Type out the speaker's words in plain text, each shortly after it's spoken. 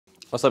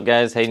What's up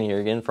guys, Hayden here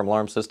again from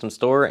Alarm System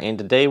Store, and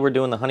today we're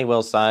doing the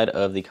Honeywell side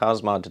of the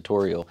COSMOD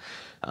tutorial.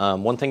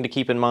 One thing to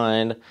keep in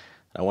mind,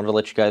 I wanted to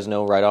let you guys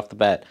know right off the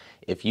bat,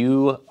 if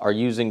you are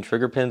using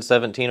trigger pin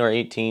 17 or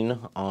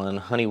 18 on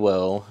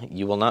Honeywell,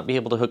 you will not be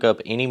able to hook up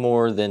any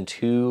more than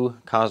 2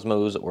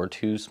 Cosmos or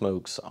 2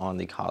 smokes on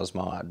the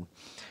COSMOD.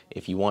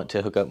 If you want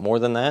to hook up more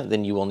than that,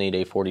 then you will need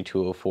a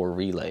 4204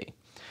 relay.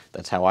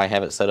 That's how I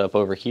have it set up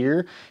over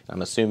here.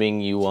 I'm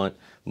assuming you want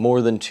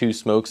more than 2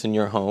 smokes in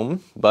your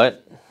home,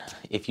 but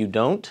if you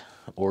don't,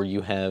 or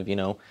you have,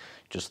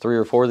 just 3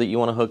 or 4 that you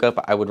want to hook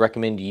up, I would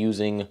recommend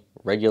using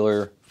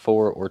regular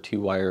 4 or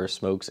 2 wire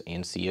smokes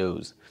and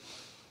COs.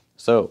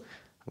 So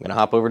I'm going to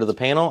hop over to the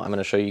panel. I'm going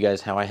to show you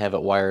guys how I have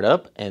it wired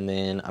up, and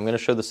then I'm going to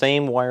show the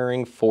same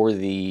wiring for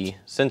the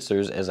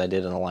sensors as I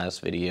did in the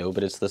last video,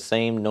 but it's the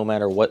same no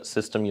matter what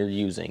system you're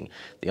using.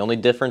 The only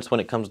difference when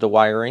it comes to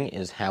wiring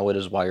is how it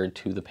is wired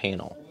to the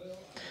panel.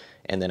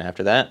 And then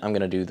after that, I'm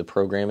going to do the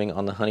programming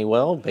on the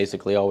Honeywell.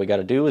 Basically, all we got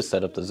to do is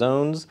set up the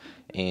zones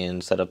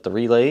and set up the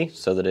relay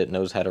so that it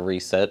knows how to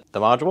reset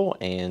the module,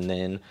 and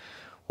then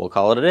we'll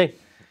call it a day.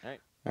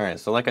 All right,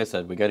 so like I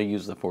said, we got to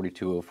use the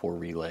 4204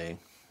 relay.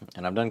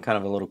 And I've done kind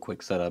of a little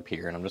quick setup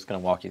here, and I'm just going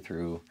to walk you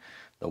through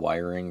the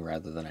wiring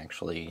rather than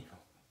actually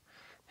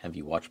have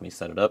you watch me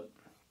set it up.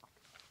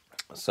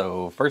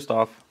 So first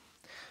off,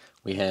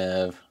 we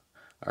have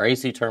our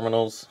AC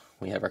terminals,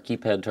 we have our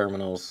keypad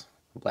terminals,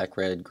 black,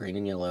 red, green,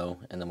 and yellow,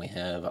 and then we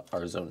have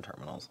our zone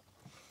terminals.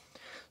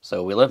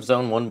 So we left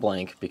zone 1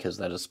 blank because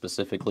that is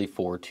specifically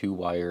for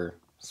 2-wire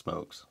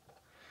smokes.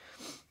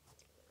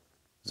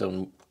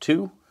 Zone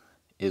 2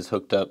 is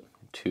hooked up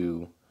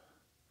to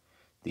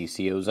the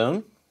CO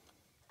zone,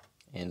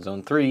 and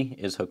zone 3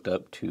 is hooked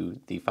up to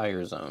the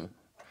fire zone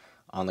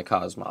on the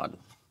COSMOD.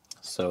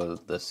 So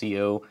the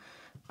CO,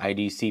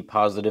 IDC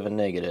positive and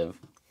negative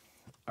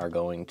are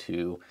going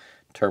to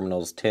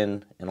terminals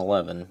 10 and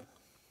 11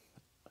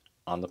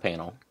 on the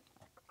panel.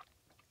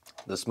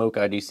 The smoke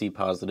IDC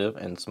positive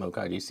and smoke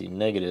IDC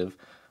negative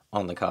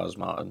on the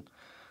COSMOD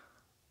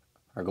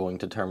are going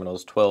to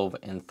terminals 12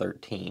 and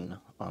 13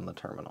 on the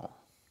terminal.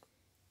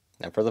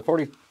 Now for the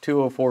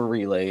 4204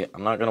 relay,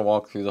 I'm not going to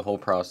walk through the whole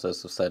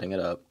process of setting it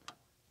up,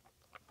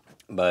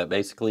 but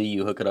basically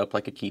you hook it up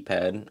like a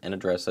keypad and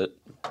address it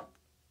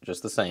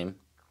just the same.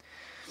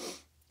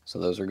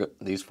 So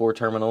these 4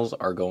 terminals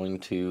are going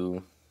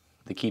to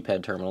the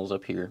keypad terminals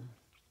up here.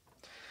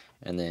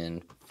 And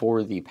then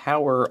for the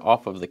power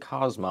off of the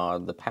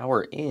COSMOD, the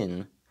power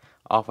in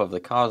off of the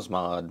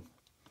COSMOD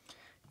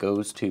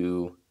goes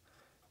to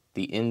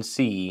the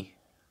NC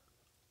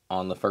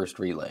on the first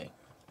relay.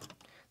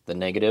 The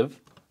negative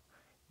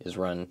is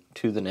run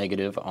to the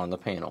negative on the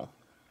panel.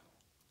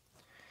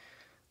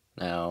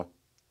 Now,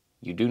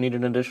 you do need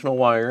an additional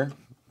wire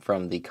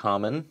from the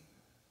common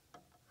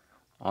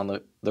on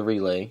the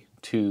relay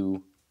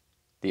to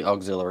the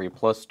auxiliary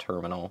plus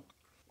terminal.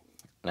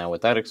 Now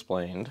with that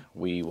explained,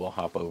 we will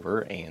hop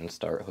over and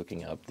start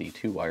hooking up the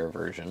 2-wire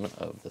version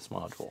of this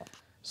module.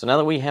 So now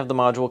that we have the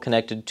module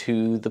connected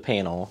to the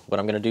panel, what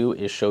I'm going to do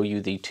is show you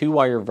the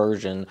 2-wire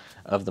version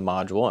of the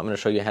module. I'm going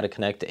to show you how to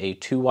connect a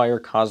 2-wire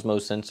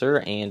COSMO sensor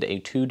and a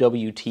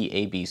 2W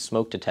TAB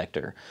smoke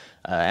detector.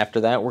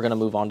 After that, we're going to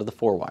move on to the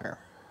 4-wire.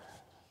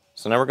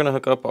 So now we're going to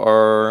hook up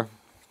our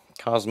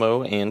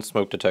COSMO and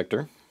smoke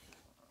detector.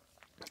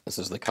 This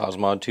is the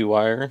COSMOD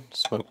 2-wire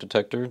smoke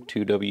detector,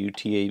 2W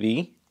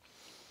TAB.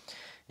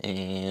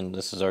 And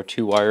this is our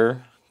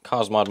 2-wire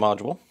COSMOD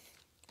module.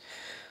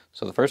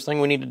 So the first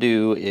thing we need to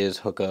do is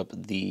hook up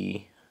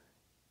the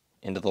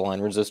end of the line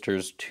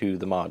resistors to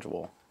the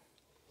module.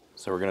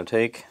 So we're going to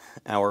take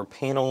our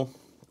panel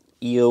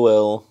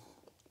EOL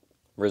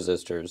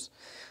resistors.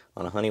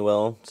 On a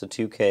Honeywell, it's a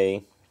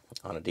 2K.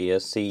 On a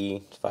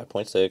DSC, it's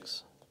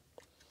 5.6.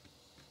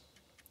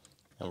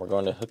 And we're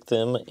going to hook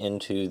them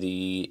into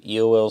the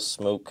EOL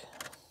smoke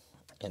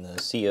and the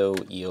CO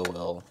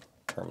EOL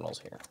terminals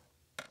here.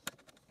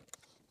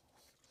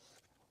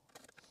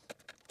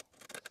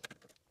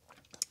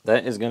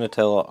 That is going to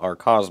tell our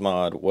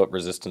COSMOD what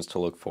resistance to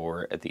look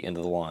for at the end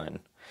of the line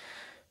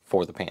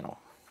for the panel.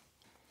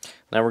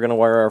 Now we're going to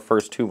wire our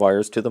first 2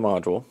 wires to the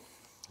module.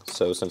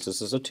 So since this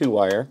is a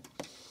 2-wire,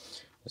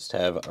 just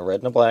have a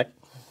red and a black,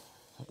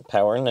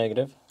 power and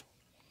negative,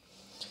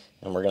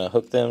 and we're going to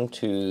hook them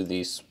to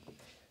these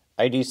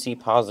IDC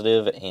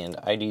positive and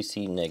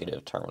IDC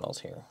negative terminals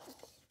here.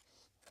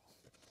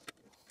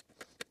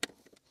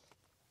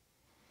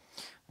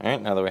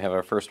 Alright, now that we have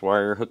our first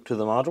wire hooked to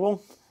the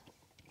module,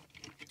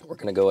 we're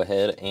going to go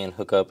ahead and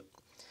hook up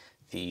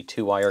the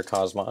 2-wire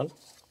COSMOD.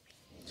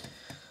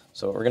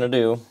 So what we're going to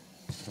do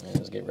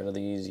is get rid of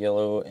these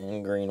yellow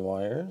and green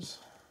wires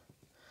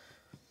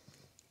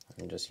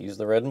and just use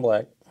the red and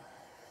black.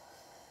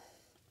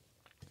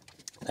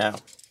 Now,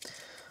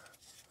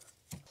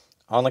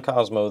 on the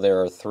COSMO there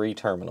are 3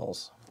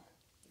 terminals.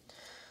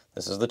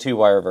 This is the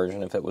 2-wire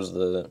version. If it was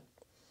the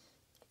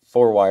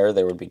 4-wire,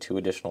 there would be 2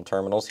 additional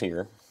terminals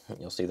here.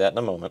 You'll see that in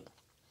a moment.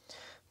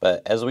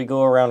 But as we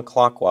go around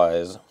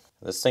clockwise,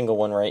 the single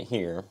one right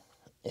here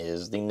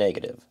is the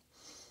negative.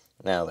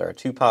 Now there are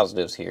two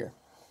positives here.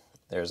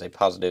 There's a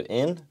positive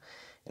in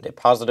and a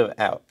positive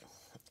out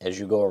as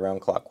you go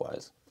around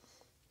clockwise.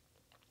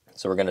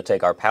 So we're going to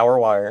take our power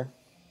wire,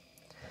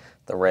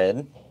 the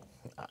red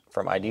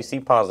from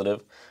IDC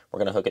positive, we're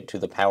going to hook it to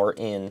the power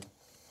in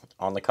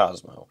on the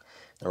Cosmo.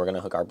 Then we're going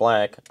to hook our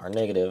black, our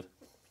negative,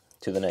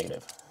 to the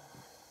negative.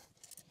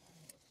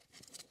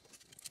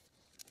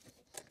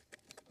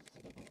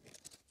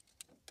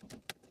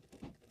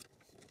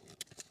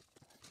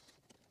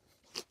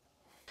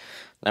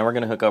 Now we're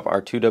going to hook up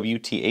our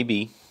 2W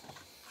TAB.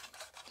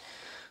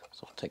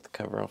 So we'll take the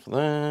cover off of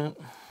that.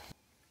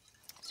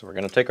 So we're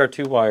going to take our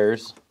two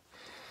wires,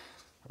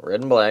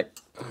 red and black,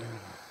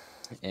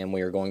 and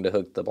we are going to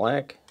hook the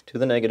black to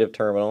the negative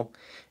terminal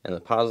and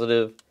the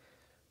positive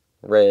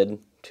red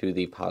to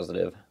the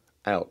positive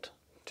out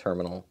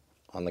terminal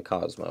on the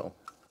Cosmo.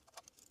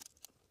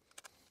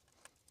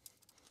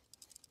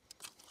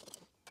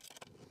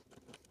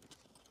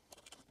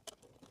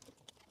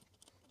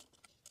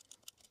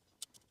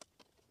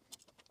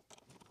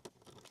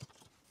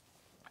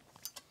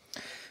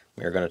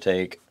 We are going to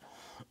take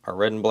our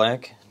red and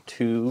black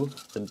to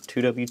the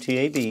 2W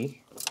TAB,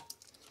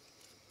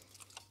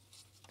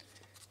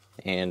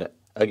 and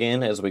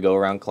again, as we go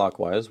around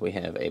clockwise, we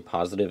have a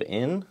positive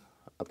in,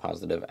 a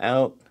positive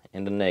out,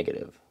 and a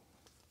negative.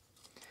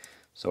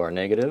 So our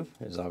negative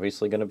is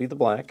obviously going to be the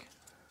black,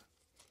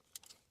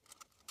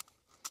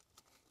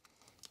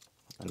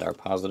 and our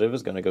positive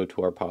is going to go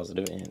to our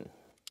positive in.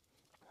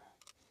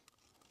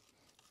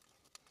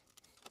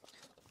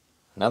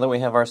 Now that we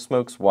have our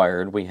smokes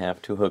wired, we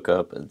have to hook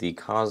up the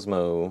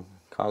COSMOD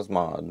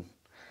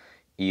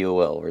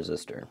EOL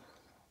resistor.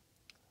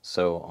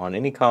 So on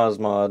any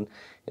COSMOD,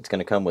 it's going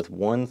to come with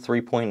one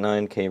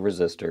 3.9K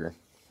resistor.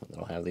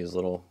 It'll have these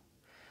little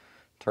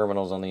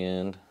terminals on the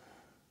end.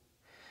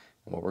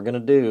 And what we're going to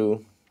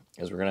do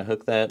is we're going to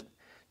hook that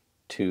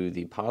to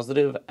the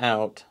positive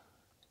out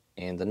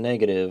and the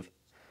negative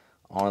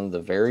on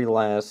the very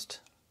last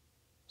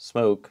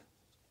smoke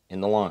in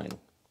the line.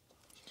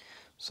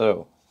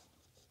 So,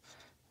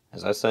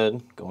 as I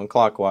said, going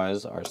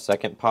clockwise, our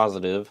second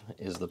positive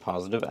is the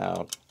positive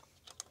out.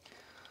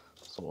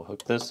 So we'll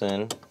hook this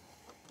in.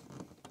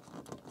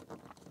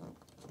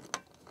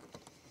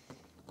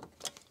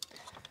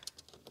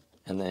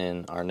 And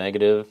then our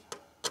negative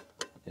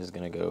is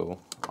going to go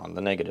on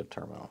the negative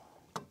terminal.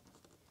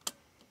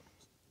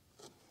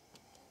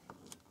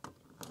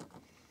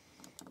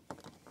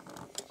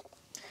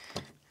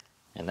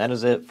 And that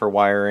is it for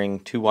wiring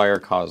 2-wire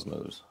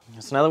Cosmos.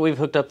 So now that we've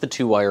hooked up the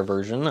 2-wire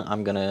version,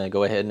 I'm going to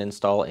go ahead and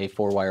install a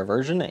 4-wire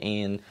version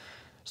and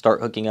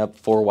start hooking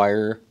up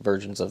 4-wire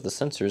versions of the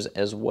sensors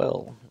as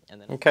well.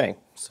 Okay,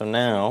 so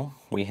now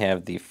we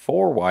have the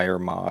 4-wire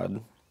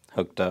mod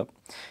hooked up.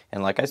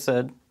 And like I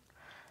said,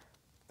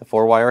 the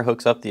 4-wire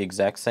hooks up the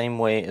exact same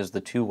way as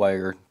the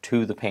 2-wire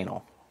to the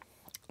panel.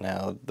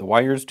 Now, the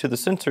wires to the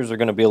sensors are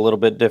going to be a little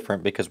bit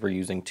different because we're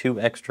using 2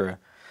 extra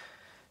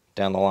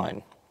down the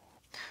line.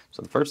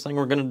 So the first thing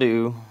we're going to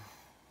do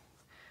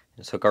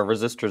is hook our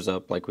resistors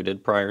up like we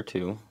did prior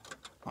to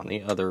on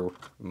the other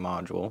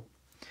module.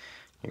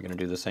 You're going to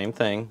do the same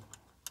thing.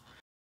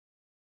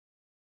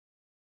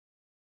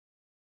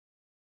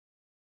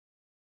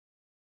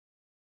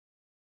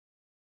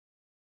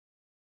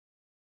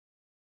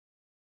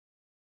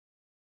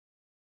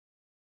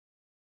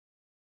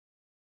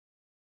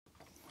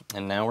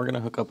 And now we're going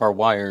to hook up our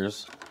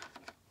wires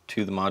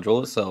to the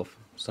module itself.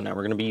 So now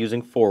we're going to be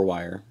using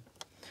 4-wire.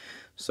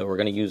 So we're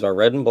going to use our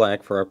red and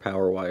black for our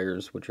power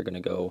wires, which are going to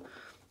go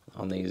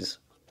on these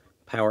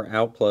power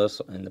out plus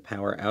and the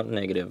power out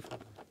negative.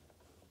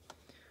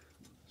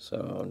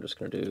 So I'm just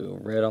going to do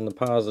red on the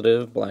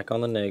positive, black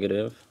on the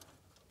negative.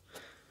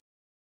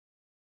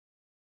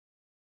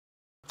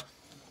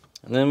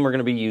 And then we're going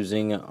to be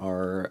using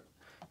our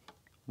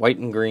white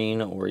and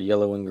green or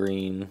yellow and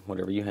green,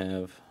 whatever you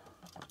have,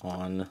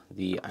 on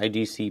the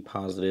IDC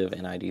positive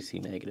and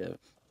IDC negative.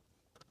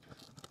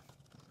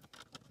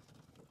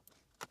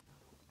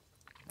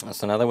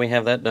 So now that we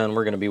have that done,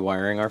 we're going to be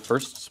wiring our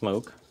first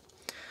smoke.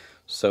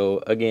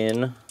 So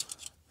again,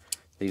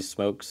 these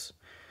smokes,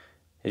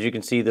 as you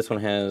can see, this one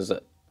has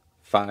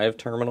 5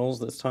 terminals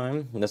this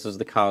time. And this is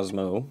the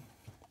Cosmo,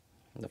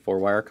 the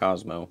 4-wire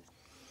Cosmo.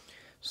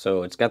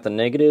 So it's got the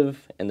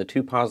negative and the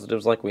 2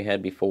 positives like we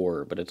had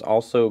before, but it's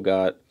also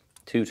got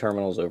 2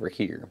 terminals over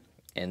here.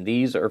 And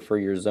these are for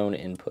your zone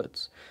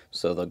inputs.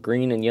 So the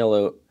green and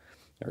yellow,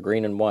 or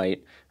green and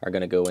white, are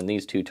going to go in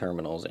these 2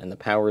 terminals, and the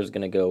power is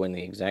going to go in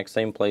the exact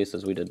same place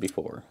as we did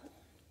before.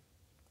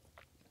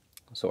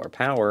 So our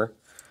power,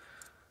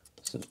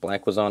 since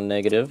black was on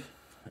negative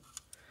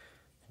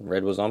and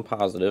red was on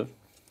positive,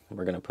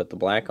 we're going to put the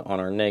black on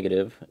our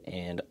negative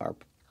and our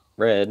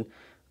red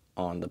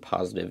on the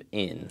positive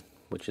in,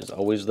 which is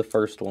always the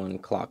first one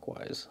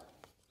clockwise.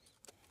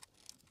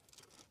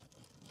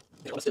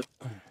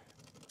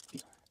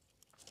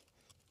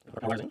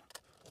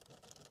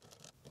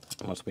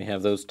 Once we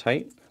have those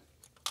tight,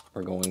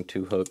 we're going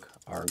to hook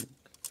our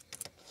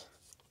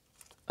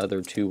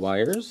other 2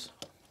 wires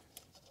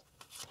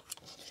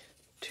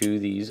to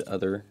these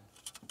other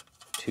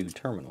two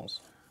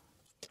terminals.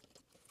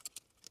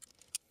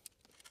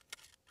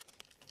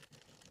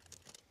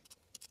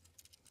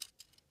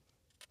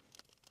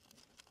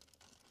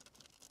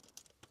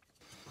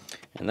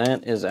 And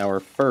that is our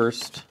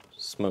first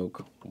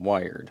smoke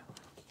wired.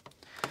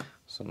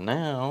 So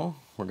now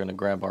we're going to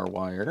grab our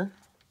wire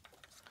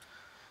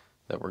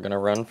that we're going to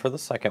run for the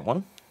second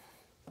one.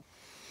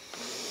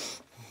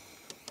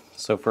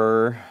 So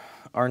for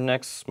our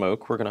next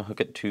smoke, we're going to hook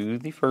it to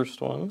the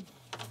first one.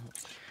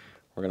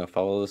 We're going to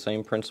follow the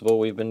same principle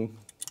we've been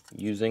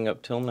using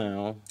up till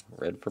now.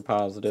 Red for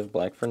positive,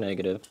 black for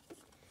negative.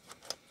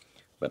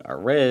 But our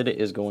red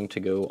is going to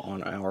go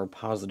on our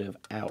positive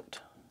out.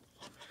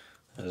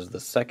 That is the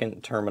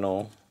second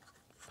terminal,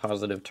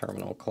 positive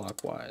terminal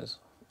clockwise.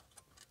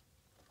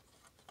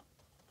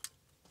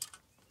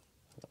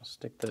 I'll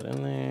stick that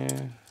in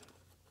there.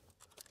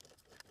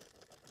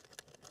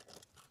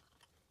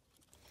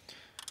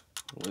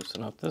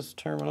 Loosen up this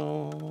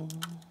terminal.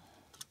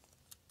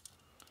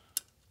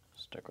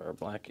 Stick our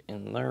black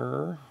in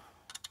there.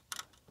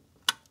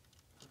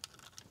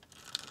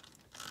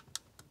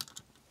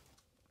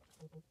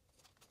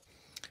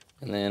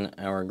 And then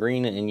our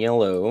green and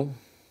yellow,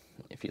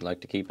 if you'd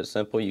like to keep it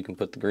simple, you can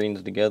put the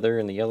greens together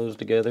and the yellows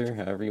together,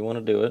 however you want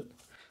to do it.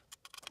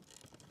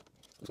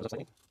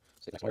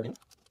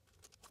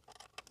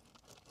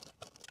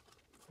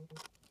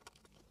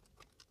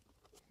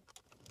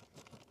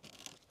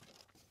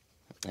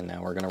 And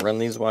now we're going to run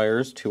these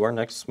wires to our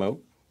next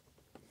smoke.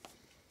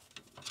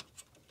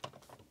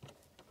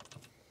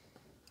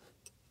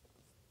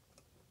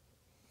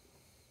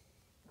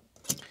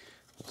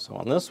 So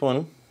on this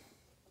one,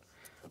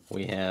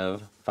 we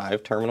have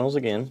 5 terminals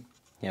again.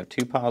 You have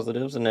 2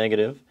 positives, a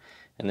negative,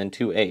 and then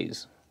 2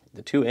 A's.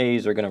 The 2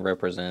 A's are going to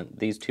represent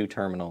these 2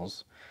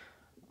 terminals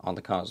on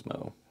the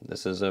Cosmo.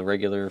 This is a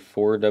regular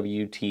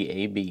 4W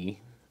TAB.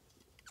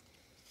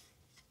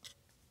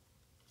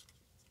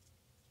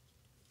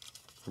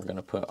 We're going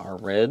to put our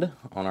red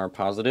on our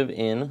positive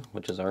in,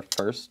 which is our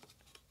first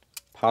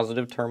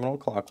positive terminal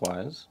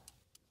clockwise.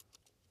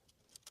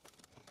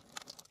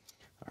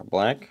 Our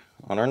black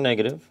on our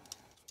negative.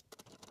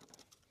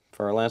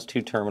 For our last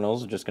 2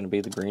 terminals, it's just going to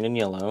be the green and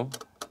yellow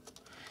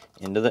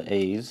into the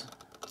A's.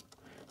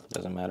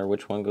 Doesn't matter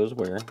which one goes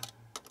where.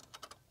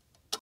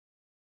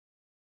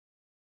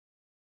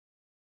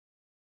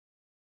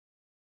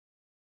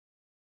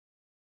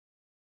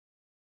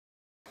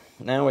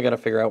 Now we got to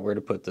figure out where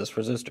to put this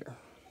resistor.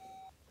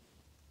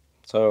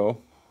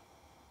 So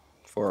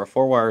for our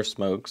 4-wire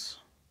smokes,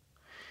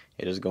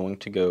 it is going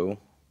to go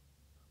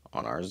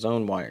on our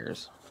zone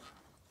wires.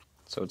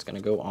 So it's going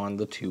to go on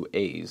the 2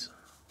 A's.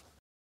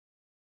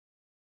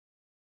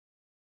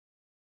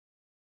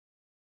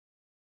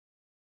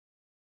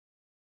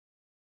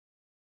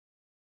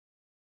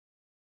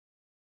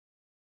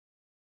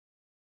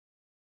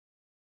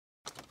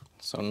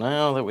 So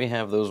now that we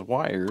have those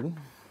wired,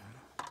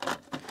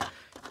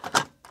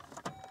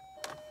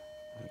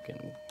 we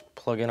can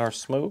plug in our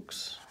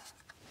smokes.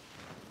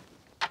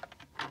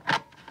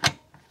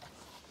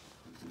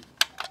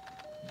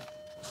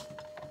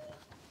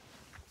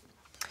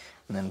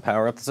 And then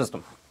power up the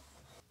system.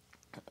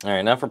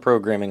 Alright, now for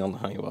programming on the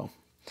Honeywell.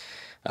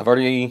 I've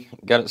already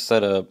got it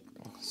set up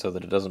so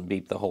that it doesn't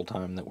beep the whole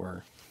time that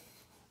we're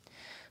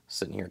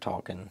sitting here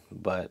talking,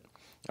 but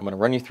I'm going to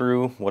run you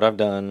through what I've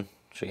done,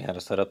 show you how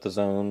to set up the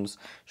zones,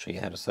 show you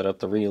how to set up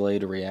the relay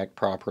to react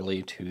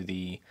properly to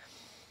the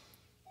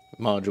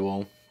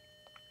module,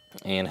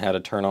 and how to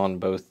turn on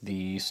both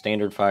the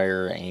standard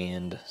fire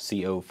and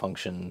CO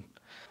function.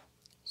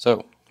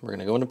 So we're going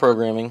to go into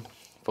programming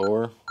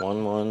for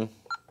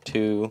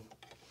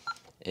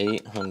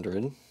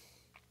 112-800,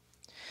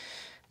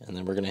 and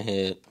then we're going to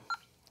hit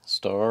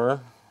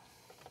 *5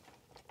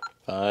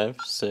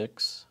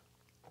 6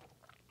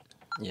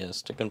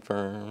 yes to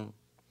confirm.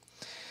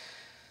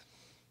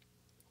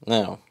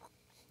 Now,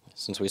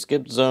 since we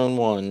skipped zone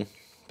 1,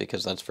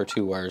 because that's for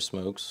 2-wire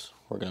smokes,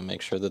 we're going to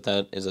make sure that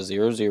that is a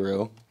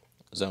 00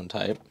 zone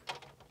type.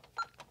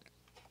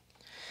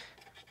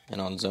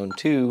 And on zone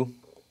 2,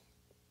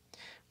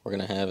 we're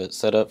going to have it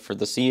set up for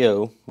the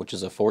CO, which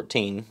is a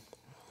 14.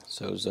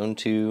 So zone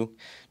 2,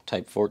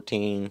 type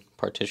 14,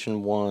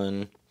 partition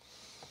 1,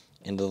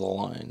 into the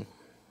line.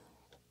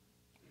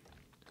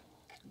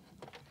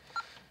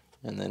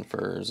 And then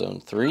for zone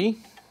 3,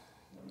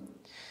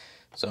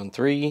 zone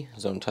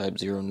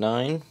type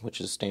 09,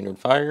 which is standard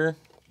fire,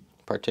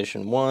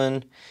 partition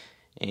 1,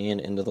 and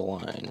into the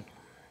line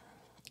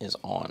is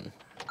on.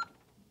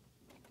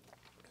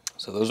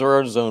 So those are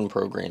our zone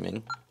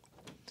programming.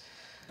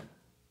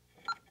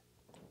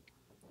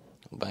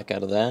 Back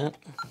out of that,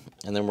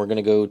 and then we're going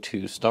to go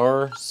to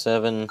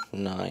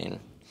 *79.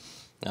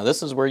 Now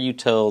this is where you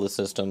tell the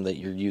system that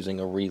you're using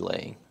a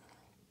relay.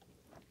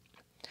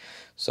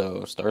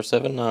 So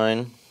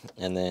 *79,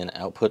 and then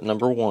output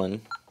number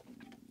 1.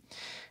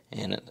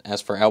 And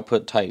as for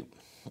output type,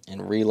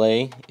 and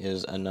relay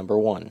is a number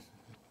 1.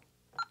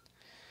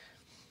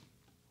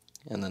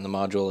 And then the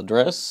module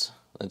address,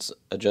 that's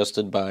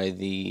adjusted by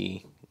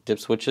the dip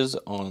switches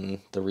on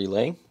the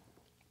relay,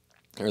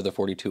 or the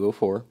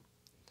 4204.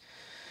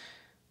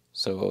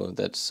 So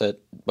that's set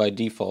by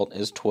default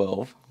as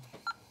 12.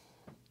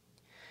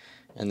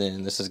 And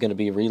then this is going to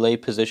be relay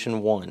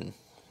position 1.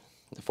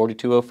 The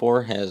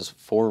 4204 has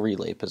 4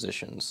 relay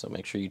positions, so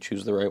make sure you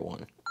choose the right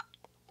one.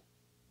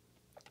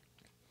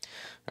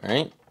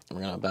 Alright,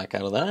 we're going to back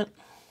out of that.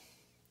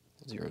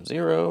 0,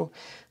 0,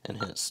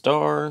 and hit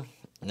star,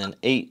 and then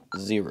 8,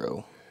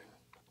 0.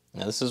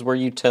 Now this is where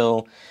you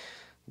tell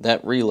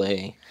that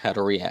relay how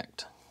to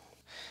react.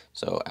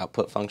 So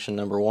output function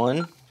number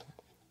 1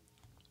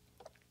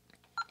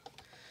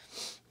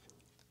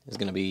 is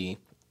going to be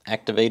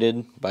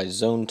activated by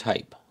zone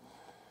type,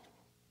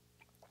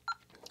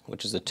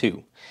 which is a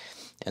 2.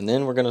 And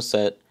then we're going to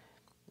set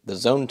the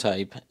zone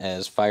type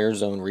as fire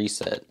zone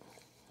reset,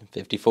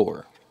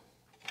 54.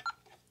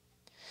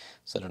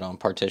 Set it on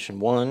partition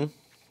 1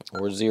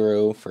 or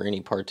 0 for any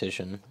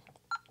partition.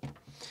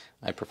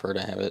 I prefer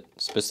to have it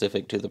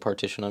specific to the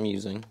partition I'm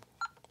using.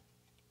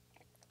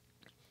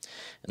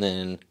 And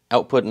then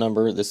output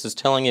number, this is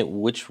telling it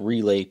which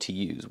relay to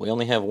use. We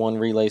only have one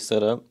relay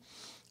set up,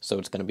 so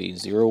it's going to be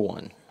 0,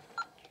 1.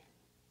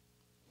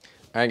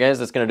 Alright guys,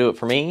 that's going to do it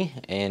for me,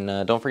 and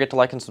don't forget to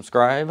like and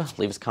subscribe.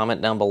 Leave us a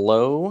comment down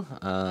below.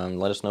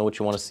 Let us know what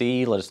you want to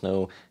see. Let us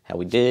know how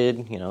we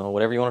did,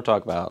 whatever you want to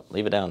talk about.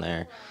 Leave it down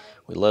there.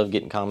 We love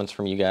getting comments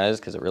from you guys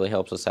because it really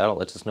helps us out. It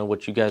lets us know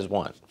what you guys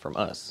want from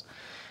us.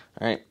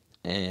 Alright,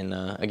 and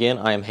again,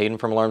 I am Hayden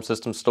from Alarm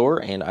System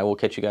Store, and I will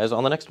catch you guys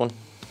on the next one.